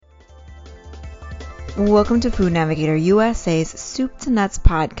Welcome to Food Navigator USA's Soup to Nuts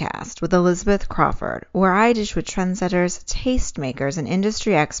podcast with Elizabeth Crawford, where I dish with trendsetters, tastemakers, and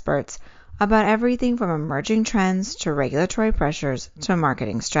industry experts about everything from emerging trends to regulatory pressures to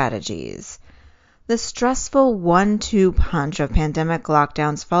marketing strategies. The stressful 1-2 punch of pandemic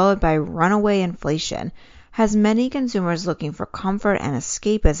lockdowns followed by runaway inflation has many consumers looking for comfort and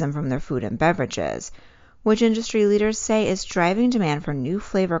escapism from their food and beverages, which industry leaders say is driving demand for new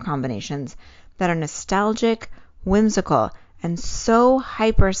flavor combinations that are nostalgic, whimsical, and so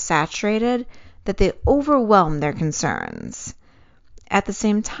hyper-saturated that they overwhelm their concerns. At the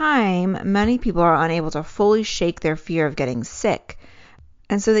same time, many people are unable to fully shake their fear of getting sick,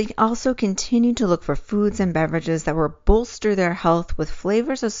 and so they also continue to look for foods and beverages that will bolster their health with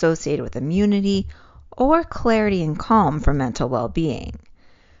flavors associated with immunity or clarity and calm for mental well-being.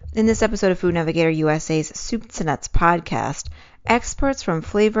 In this episode of Food Navigator USA's Soup to Nuts podcast, experts from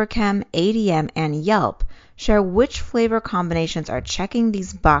FlavorChem, ADM, and Yelp share which flavor combinations are checking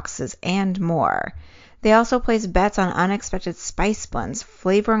these boxes and more. They also place bets on unexpected spice blends,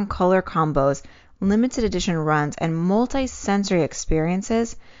 flavor and color combos, limited edition runs, and multi-sensory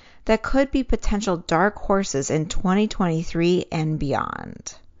experiences that could be potential dark horses in 2023 and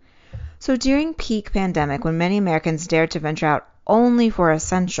beyond. So during peak pandemic, when many Americans dared to venture out only for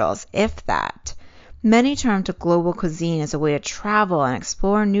essentials, if that, many turned to global cuisine as a way to travel and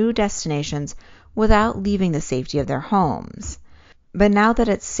explore new destinations without leaving the safety of their homes. But now that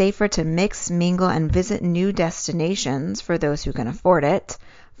it's safer to mix, mingle, and visit new destinations for those who can afford it,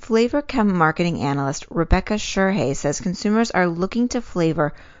 FlavorChem marketing analyst Rebecca Sherhay says consumers are looking to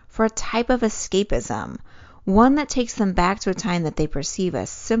flavor for a type of escapism, one that takes them back to a time that they perceive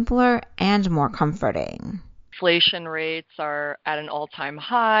as simpler and more comforting. Inflation rates are at an all-time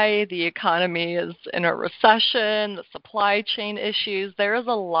high. The economy is in a recession. The supply chain issues. There is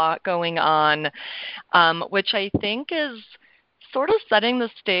a lot going on, which I think is sort of setting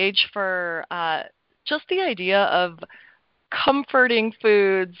the stage for just the idea of comforting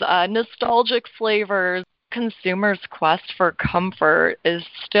foods, nostalgic flavors. Consumers' quest for comfort is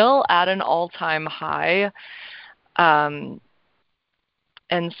still at an all-time high. And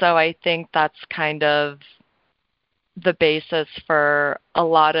so I think that's kind of the basis for a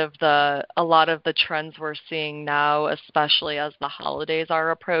lot of the trends we're seeing now, especially as the holidays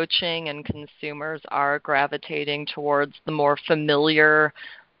are approaching and consumers are gravitating towards the more familiar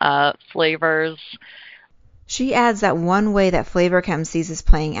flavors. She adds that one way that FlavorChem sees this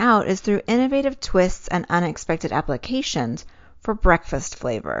playing out is through innovative twists and unexpected applications for breakfast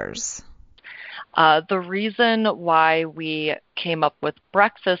flavors. The reason why we came up with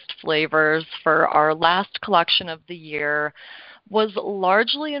breakfast flavors for our last collection of the year was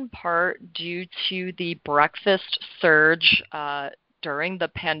largely in part due to the breakfast surge during the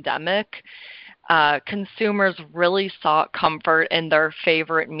pandemic. Consumers really sought comfort in their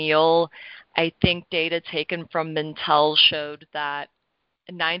favorite meal. I think data taken from Mintel showed that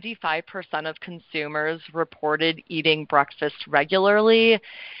 95% of consumers reported eating breakfast regularly,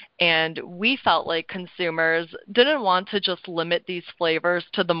 and we felt like consumers didn't want to just limit these flavors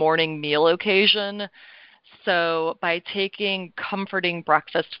to the morning meal occasion. So by taking comforting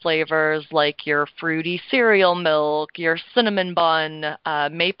breakfast flavors like your fruity cereal milk, your cinnamon bun,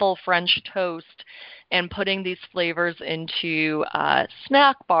 maple French toast, and putting these flavors into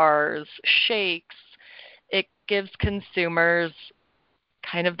snack bars, shakes, it gives consumers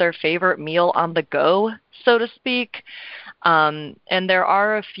kind of their favorite meal on the go, so to speak. And there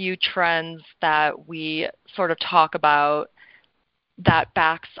are a few trends that we sort of talk about that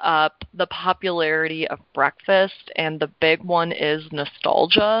backs up the popularity of breakfast, and the big one is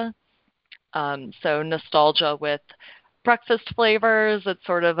nostalgia. So nostalgia with breakfast flavors, it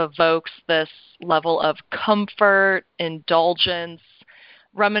sort of evokes this level of comfort, indulgence,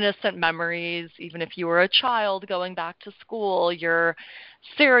 reminiscent memories, even if you were a child going back to school, your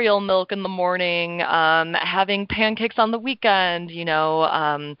cereal milk in the morning, having pancakes on the weekend.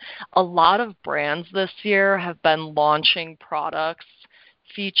 A lot of brands this year have been launching products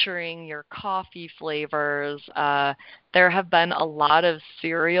featuring your coffee flavors. There have been a lot of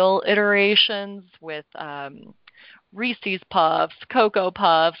cereal iterations with Reese's Puffs, Cocoa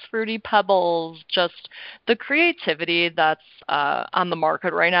Puffs, Fruity Pebbles. Just the creativity that's on the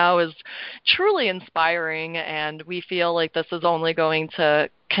market right now is truly inspiring, and we feel like this is only going to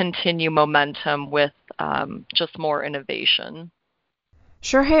continue momentum with just more innovation.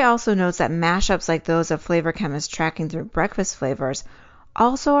 Sherhay also notes that mashups like those of FlavorChem is tracking through breakfast flavors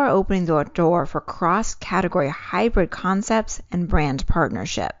also are opening the door for cross-category hybrid concepts and brand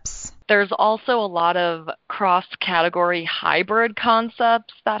partnerships. There's also a lot of cross-category hybrid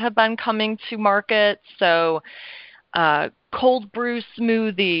concepts that have been coming to market. So cold brew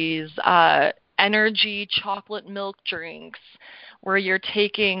smoothies, energy chocolate milk drinks, where you're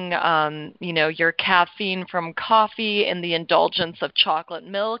taking, your caffeine from coffee and the indulgence of chocolate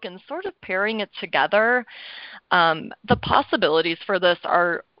milk and sort of pairing it together. The possibilities for this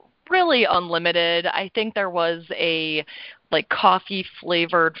are really unlimited. I think there was a coffee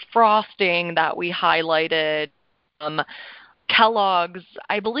flavored frosting that we highlighted. Kellogg's,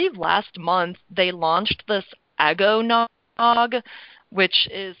 I believe last month, they launched this Eggo Nog, which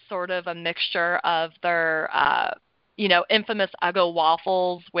is sort of a mixture of their infamous Eggo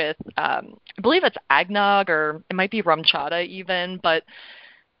waffles with, I believe it's eggnog, or it might be rum chata even, but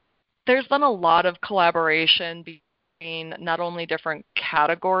there's been a lot of collaboration between not only different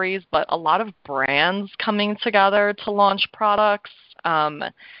categories, but a lot of brands coming together to launch products.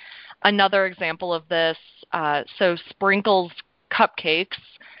 Another example of this, so Sprinkles Cupcakes,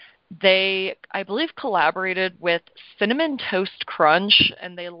 they, I believe, collaborated with Cinnamon Toast Crunch,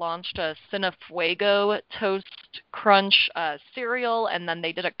 and they launched a Cinefuego Toast Crunch cereal, and then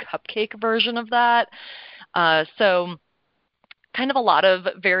they did a cupcake version of that. So kind of a lot of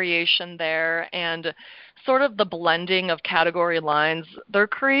variation there, and sort of the blending of category lines. They're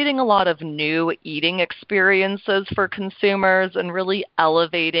creating a lot of new eating experiences for consumers and really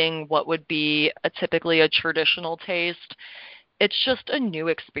elevating what would be typically a traditional taste. It's just a new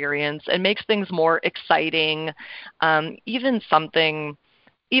experience. It makes things more exciting. Even something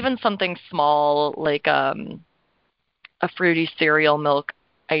small like a fruity cereal milk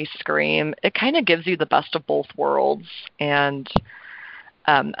ice cream, it kind of gives you the best of both worlds. And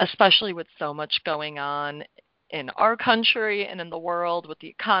especially with so much going on in our country and in the world with the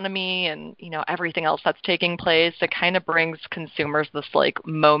economy and everything else that's taking place, it kind of brings consumers this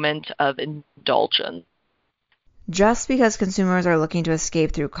moment of indulgence. Just because consumers are looking to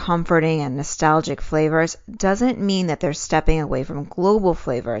escape through comforting and nostalgic flavors doesn't mean that they're stepping away from global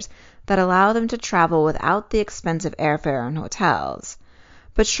flavors that allow them to travel without the expensive airfare and hotels.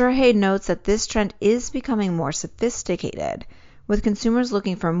 But Shohreh notes that this trend is becoming more sophisticated, with consumers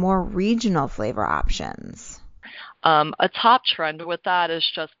looking for more regional flavor options. A top trend with that is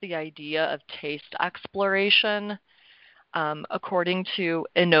just the idea of taste exploration. According to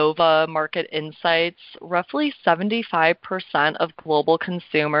Innova Market Insights, roughly 75% of global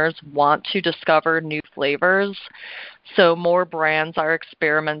consumers want to discover new flavors. So more brands are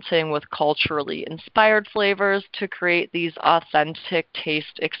experimenting with culturally inspired flavors to create these authentic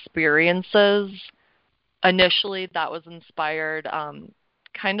taste experiences. Initially, that was inspired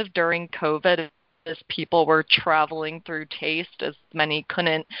kind of during COVID, as people were traveling through taste, as many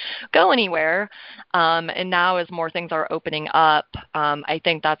couldn't go anywhere. And now as more things are opening up, I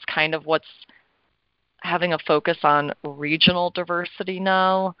think that's kind of what's having a focus on regional diversity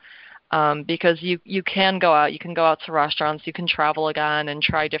now, because you can go out to restaurants, you can travel again and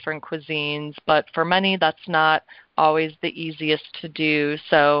try different cuisines, but for many that's not always the easiest to do.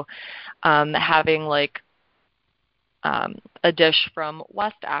 So having a dish from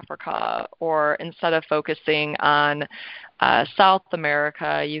West Africa, or instead of focusing on South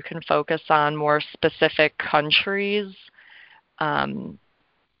America, you can focus on more specific countries.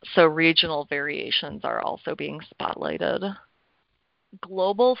 So regional variations are also being spotlighted.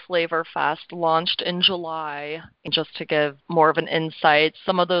 Global Flavor Fest launched in July. And just to give more of an insight,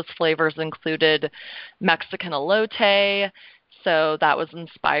 some of those flavors included Mexican elote. So that was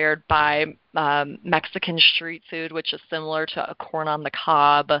inspired by Mexican street food, which is similar to a corn on the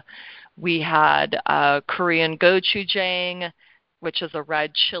cob. We had Korean gochujang, which is a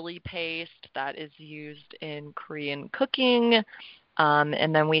red chili paste that is used in Korean cooking.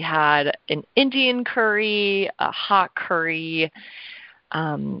 And then we had an Indian curry, a hot curry,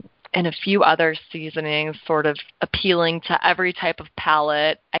 and a few other seasonings sort of appealing to every type of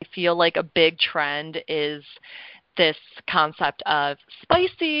palate. I feel like a big trend is this concept of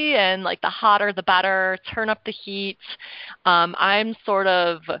spicy and the hotter the better, turn up the heat. I'm sort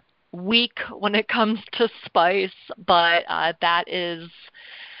of weak when it comes to spice, but that is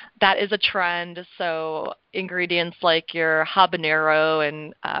a trend. So ingredients like your habanero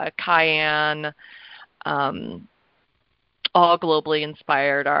and cayenne, all globally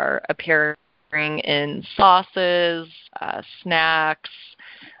inspired, are appearing in sauces, snacks,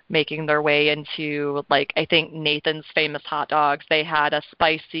 making their way into, I think Nathan's Famous Hot Dogs. They had a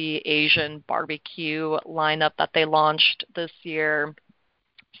spicy Asian barbecue lineup that they launched this year.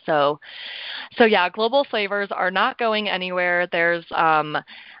 So yeah, global flavors are not going anywhere. There's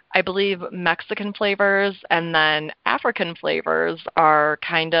I believe Mexican flavors and then African flavors are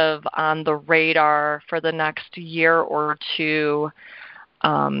kind of on the radar for the next year or two.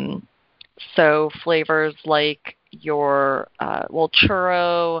 So flavors like your,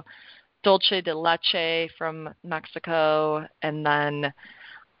 churro, dulce de leche from Mexico, and then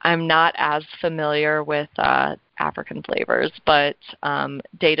I'm not as familiar with African flavors, but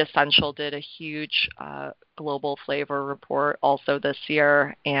Data Central did a huge global flavor report also this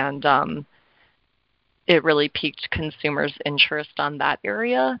year, and it really piqued consumers' interest on that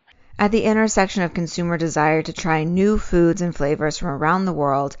area. At the intersection of consumer desire to try new foods and flavors from around the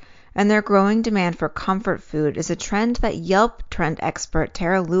world and their growing demand for comfort food is a trend that Yelp trend expert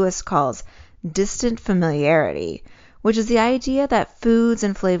Tara Lewis calls distant familiarity, which is the idea that foods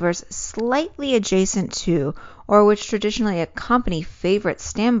and flavors slightly adjacent to or which traditionally accompany favorite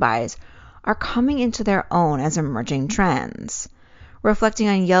standbys are coming into their own as emerging trends. Reflecting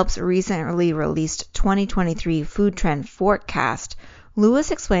on Yelp's recently released 2023 food trend forecast,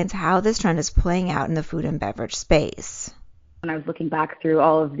 Lewis explains how this trend is playing out in the food and beverage space. When I was looking back through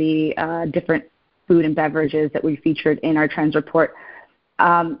all of the different food and beverages that we featured in our trends report,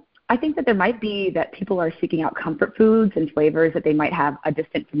 I think that there might be that people are seeking out comfort foods and flavors that they might have a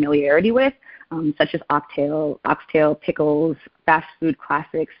distant familiarity with, such as oxtail, pickles, fast food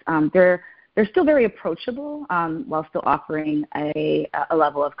classics. They're still very approachable while still offering a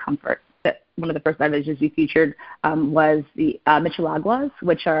level of comfort. One of the first beverages we featured was the micheladas,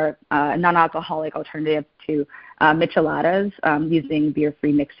 which are a non-alcoholic alternative to micheladas, using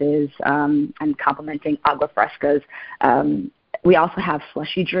beer-free mixes and complementing agua frescas. We also have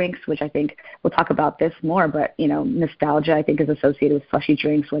slushy drinks, which I think we'll talk about this more, but, nostalgia, I think, is associated with slushy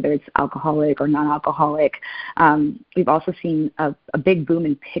drinks, whether it's alcoholic or non-alcoholic. We've also seen a big boom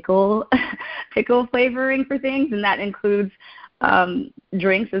in pickle flavoring for things, and that includes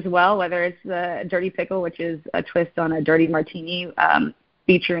drinks as well, whether it's a dirty pickle, which is a twist on a dirty martini,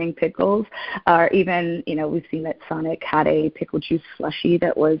 featuring pickles, or even, we've seen that Sonic had a pickle juice slushie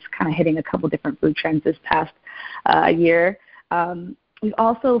that was kind of hitting a couple different food trends this past year. We've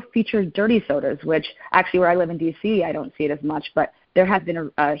also featured dirty sodas, which actually where I live in D.C., I don't see it as much, but there has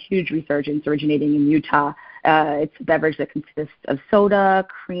been a huge resurgence originating in Utah. It's a beverage that consists of soda,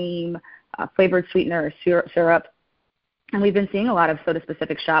 cream, flavored sweetener or syrup. And we've been seeing a lot of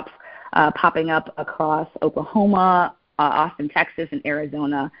soda-specific shops popping up across Oklahoma, Austin, Texas, and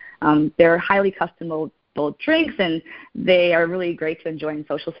Arizona. They're highly customizable drinks, and they are really great to enjoy in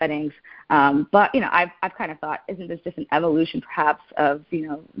social settings. But, I've kind of thought, isn't this just an evolution perhaps of,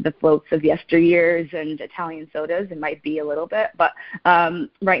 the floats of yesteryears and Italian sodas? It might be a little bit, but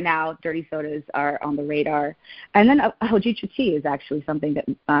right now dirty sodas are on the radar. And then hojicha tea is actually something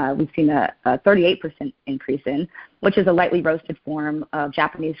that we've seen a 38% increase in, which is a lightly roasted form of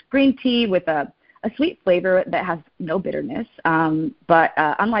Japanese green tea with a sweet flavor that has no bitterness, but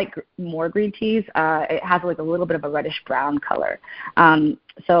unlike more green teas, it has like a little bit of a reddish-brown color.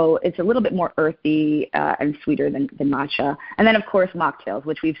 So it's a little bit more earthy and sweeter than matcha. And then, of course, mocktails,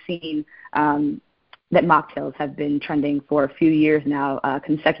 which we've seen that mocktails have been trending for a few years now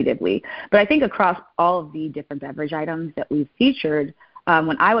consecutively. But I think across all of the different beverage items that we've featured,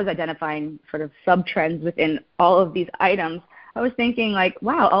 when I was identifying sort of sub-trends within all of these items, I was thinking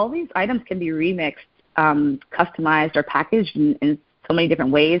wow, all these items can be remixed, customized, or packaged in so many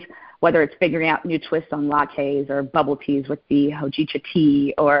different ways, whether it's figuring out new twists on lattes or bubble teas with the hojicha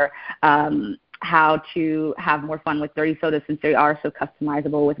tea, or how to have more fun with dirty sodas since they are so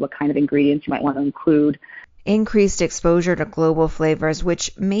customizable with what kind of ingredients you might want to include. Increased exposure to global flavors,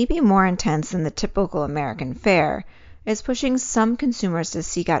 which may be more intense than the typical American fare, is pushing some consumers to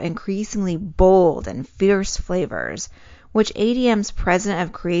seek out increasingly bold and fierce flavors, which ADM's President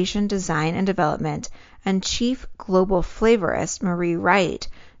of Creation, Design, and Development and Chief Global Flavorist, Marie Wright,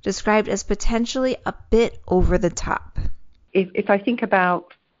 described as potentially a bit over the top. If I think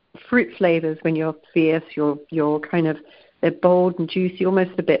about fruit flavors, when you're fierce, you're kind of, they're bold and juicy,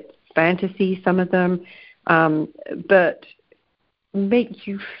 almost a bit fantasy, some of them, but make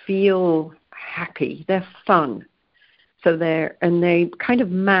you feel happy. They're fun. So they kind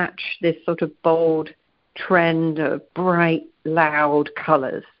of match this sort of bold trend of bright, loud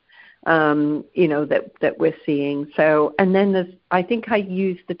colors, that we're seeing. So, and then I think I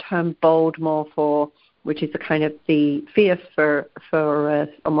use the term bold more for, which is a kind of the fierce for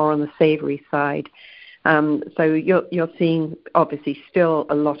more on the savory side. So you're seeing obviously still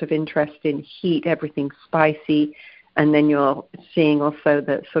a lot of interest in heat, everything spicy, and then you're seeing also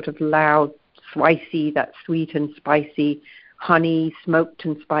that sort of loud, spicy, that sweet and spicy honey, smoked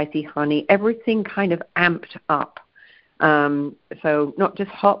and spicy honey, everything kind of amped up. So not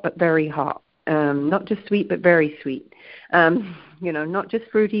just hot, but very hot. Not just sweet, but very sweet. Not just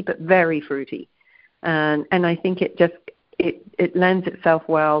fruity, but very fruity. And I think it lends itself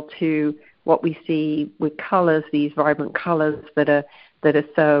well to what we see with colors, these vibrant colors that are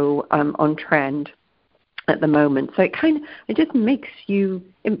so on trend at the moment. So it just makes you,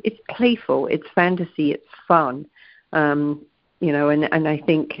 it's playful, it's fantasy, it's fun, and I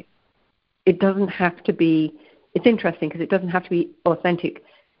think it doesn't have to be, it's interesting because it doesn't have to be authentic,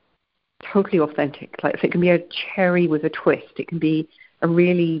 totally authentic. Like, so it can be a cherry with a twist, it can be a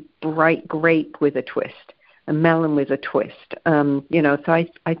really bright grape with a twist, a melon with a twist. So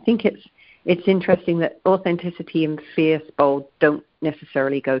I think it's interesting that authenticity and fierce, bold don't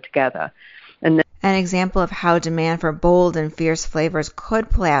necessarily go together. An example of how demand for bold and fierce flavors could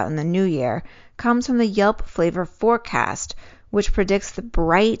play out in the new year comes from the Yelp flavor forecast, which predicts the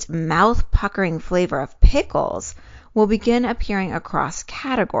bright, mouth-puckering flavor of pickles will begin appearing across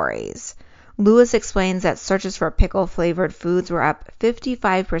categories. Lewis explains that searches for pickle-flavored foods were up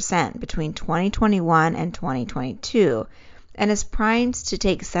 55% between 2021 and 2022, and is primed to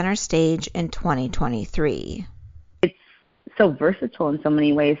take center stage in 2023. It's so versatile in so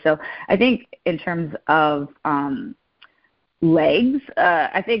many ways. So I think in terms of legs,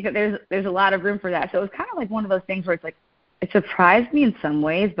 I think that there's a lot of room for that. So it's kind of like one of those things where it's like, it surprised me in some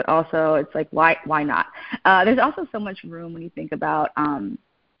ways, but also it's like, why not? There's also so much room when you think about,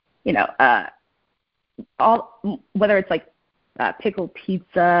 whether it's like pickled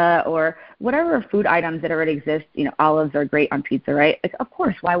pizza or whatever food items that already exist. Olives are great on pizza, right? Like, of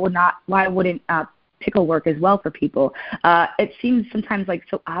course, why wouldn't pickle work as well for people? It seems sometimes like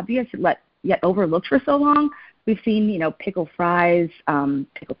so obvious, yet overlooked for so long. We've seen, pickle fries,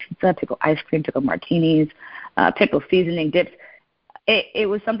 pickle pizza, pickle ice cream, pickle martinis, pickle seasoning dips. It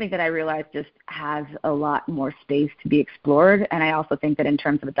was something that I realized just has a lot more space to be explored. And I also think that in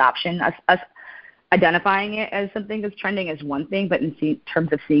terms of adoption, us identifying it as something that's trending is one thing, but in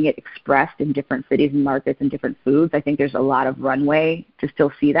terms of seeing it expressed in different cities and markets and different foods, I think there's a lot of runway to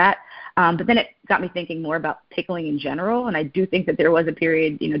still see that. But then it got me thinking more about pickling in general. And I do think that there was a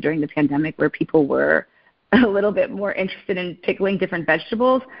period, during the pandemic where people were a little bit more interested in pickling different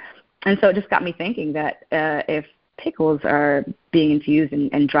vegetables. And so it just got me thinking that if pickles are being infused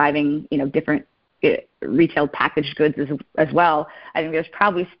and driving, different retail packaged goods as well, I think there's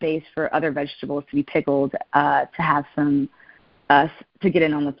probably space for other vegetables to be pickled to have some, to get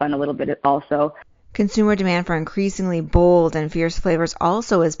in on the fun a little bit also. Consumer demand for increasingly bold and fierce flavors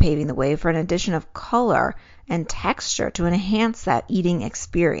also is paving the way for an addition of color and texture to enhance that eating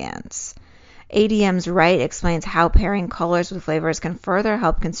experience. ADM's Wright explains how pairing colors with flavors can further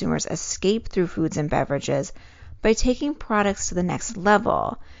help consumers escape through foods and beverages by taking products to the next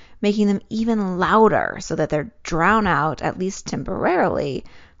level, making them even louder so that they drown out, at least temporarily,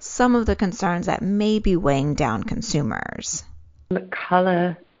 some of the concerns that may be weighing down consumers.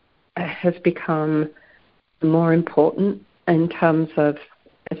 Color has become more important in terms of,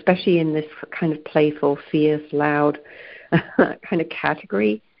 especially in this kind of playful, fierce, loud kind of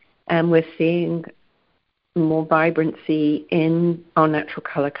category. And we're seeing more vibrancy in our natural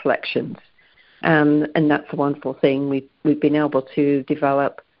color collections. And that's a wonderful thing. We've been able to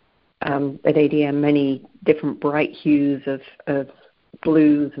develop at ADM many different bright hues of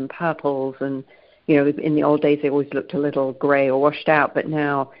blues and purples. And, in the old days, they always looked a little gray or washed out. But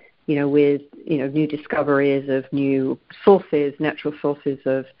now, with, new discoveries of new sources, natural sources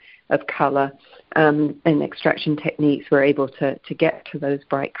of color, and extraction techniques, we're able to get to those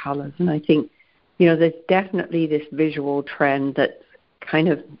bright colors. And I think, there's definitely this visual trend that's kind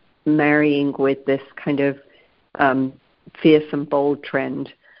of marrying with this kind of fierce and bold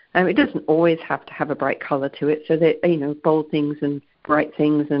trend. It doesn't always have to have a bright color to it. So that, bold things and bright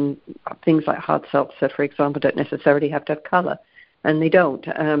things and things like hard seltzer, for example, don't necessarily have to have color. And they don't.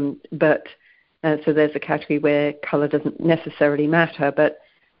 So there's a category where color doesn't necessarily matter. But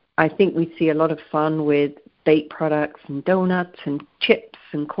I think we see a lot of fun with baked products and donuts and chips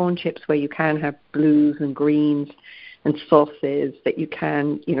and corn chips where you can have blues and greens and sauces that you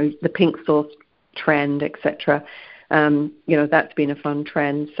can, the pink sauce trend, etc. That's been a fun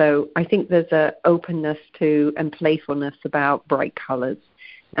trend. So I think there's a openness to and playfulness about bright colors.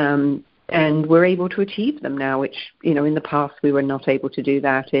 And we're able to achieve them now, which, in the past we were not able to do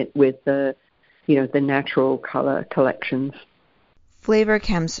that with the natural color collections.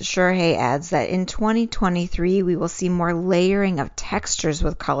 FlavorChem's Shurhay adds that in 2023 we will see more layering of textures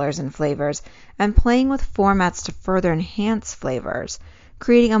with colors and flavors and playing with formats to further enhance flavors,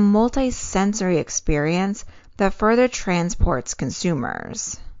 creating a multi-sensory experience that further transports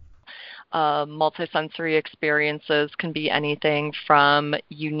consumers. Multisensory experiences can be anything from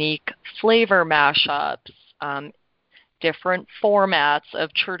unique flavor mashups, different formats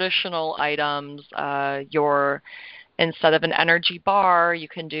of traditional items. Instead of an energy bar, you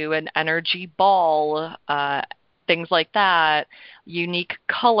can do an energy ball, things like that. Unique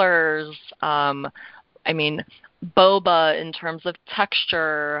colors. Boba in terms of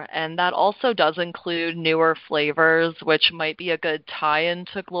texture, and that also does include newer flavors, which might be a good tie-in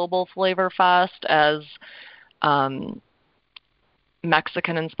to Global Flavor Fest, as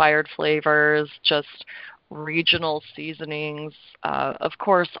Mexican-inspired flavors, just regional seasonings, of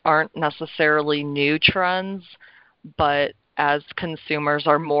course, aren't necessarily new trends, but as consumers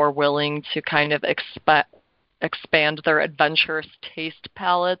are more willing to kind of expand their adventurous taste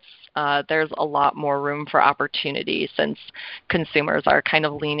palettes, there's a lot more room for opportunity since consumers are kind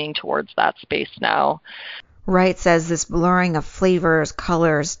of leaning towards that space now. Wright says this blurring of flavors,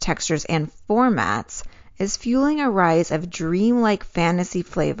 colors, textures, and formats is fueling a rise of dreamlike fantasy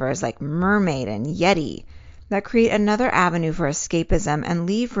flavors like mermaid and yeti that create another avenue for escapism and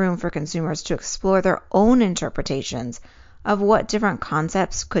leave room for consumers to explore their own interpretations of what different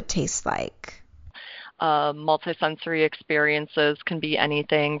concepts could taste like. Multisensory experiences can be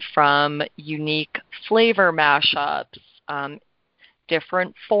anything from unique flavor mashups,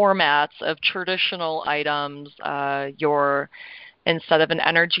 different formats of traditional items. Instead of an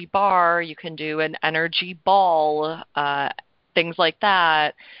energy bar, you can do an energy ball, things like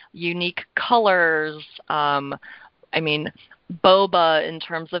that. Unique colors. Boba in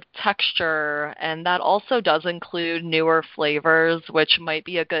terms of texture, and that also does include newer flavors, which might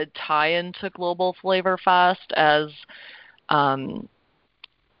be a good tie-in to Global Flavor Fest, as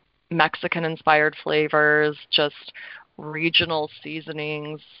Mexican-inspired flavors, just regional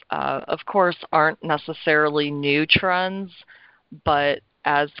seasonings, of course, aren't necessarily new trends, but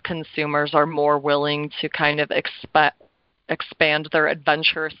as consumers are more willing to kind of expand their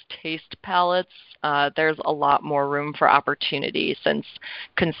adventurous taste palettes, there's a lot more room for opportunity since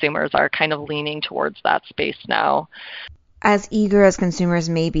consumers are kind of leaning towards that space now. As eager as consumers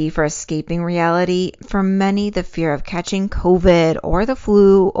may be for escaping reality, for many the fear of catching COVID or the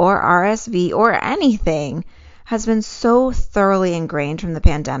flu or RSV or anything has been so thoroughly ingrained from the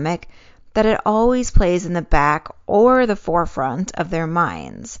pandemic that it always plays in the back or the forefront of their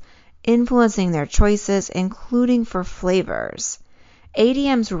minds, influencing their choices, including for flavors.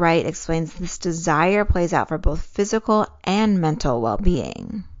 ADM's Wright explains this desire plays out for both physical and mental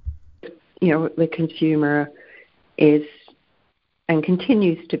well-being. The consumer is and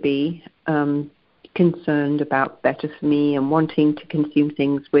continues to be concerned about better for me and wanting to consume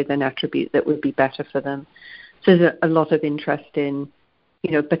things with an attribute that would be better for them. So there's a lot of interest in,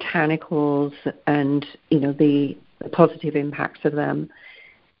 botanicals and, the positive impacts of them.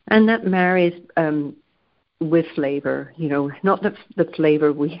 And that marries with flavor. Not that the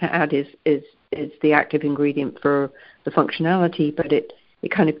flavor we had is the active ingredient for the functionality, but it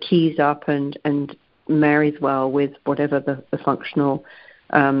kind of keys up and marries well with whatever the functionality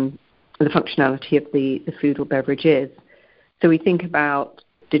of the food or beverage is. So we think about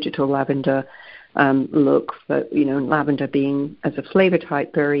digital lavender look, but lavender being as a flavor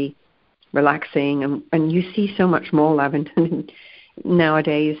type very relaxing, and you see so much more lavender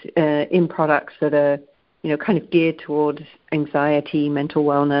nowadays in products that are kind of geared towards anxiety, mental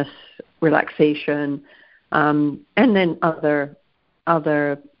wellness, relaxation, and then other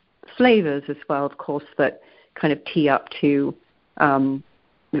flavors as well, of course, that kind of tee up to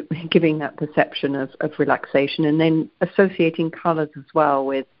giving that perception of relaxation, and then associating colors as well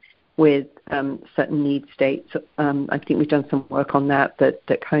with certain need states. I think we've done some work on that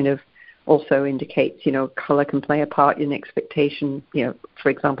kind of also indicates, color can play a part in expectation, for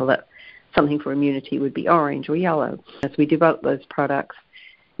example, that something for immunity would be orange or yellow. As we develop those products,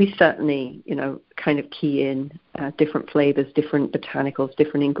 we certainly, kind of key in different flavors, different botanicals,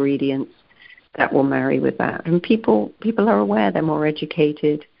 different ingredients that will marry with that. And people are aware, they're more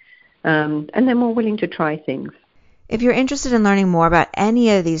educated, and they're more willing to try things. If you're interested in learning more about any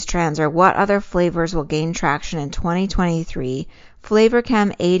of these trends or what other flavors will gain traction in 2023,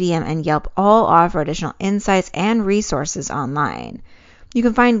 FlavorChem, ADM, and Yelp all offer additional insights and resources online. You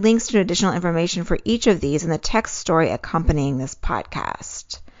can find links to additional information for each of these in the text story accompanying this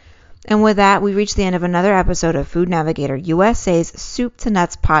podcast. And with that, we reach the end of another episode of Food Navigator USA's Soup to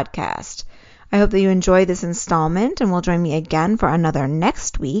Nuts podcast. I hope that you enjoyed this installment and will join me again for another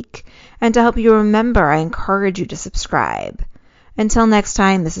next week. And to help you remember, I encourage you to subscribe. Until next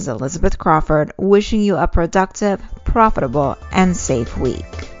time, this is Elizabeth Crawford wishing you a productive, profitable, and safe week.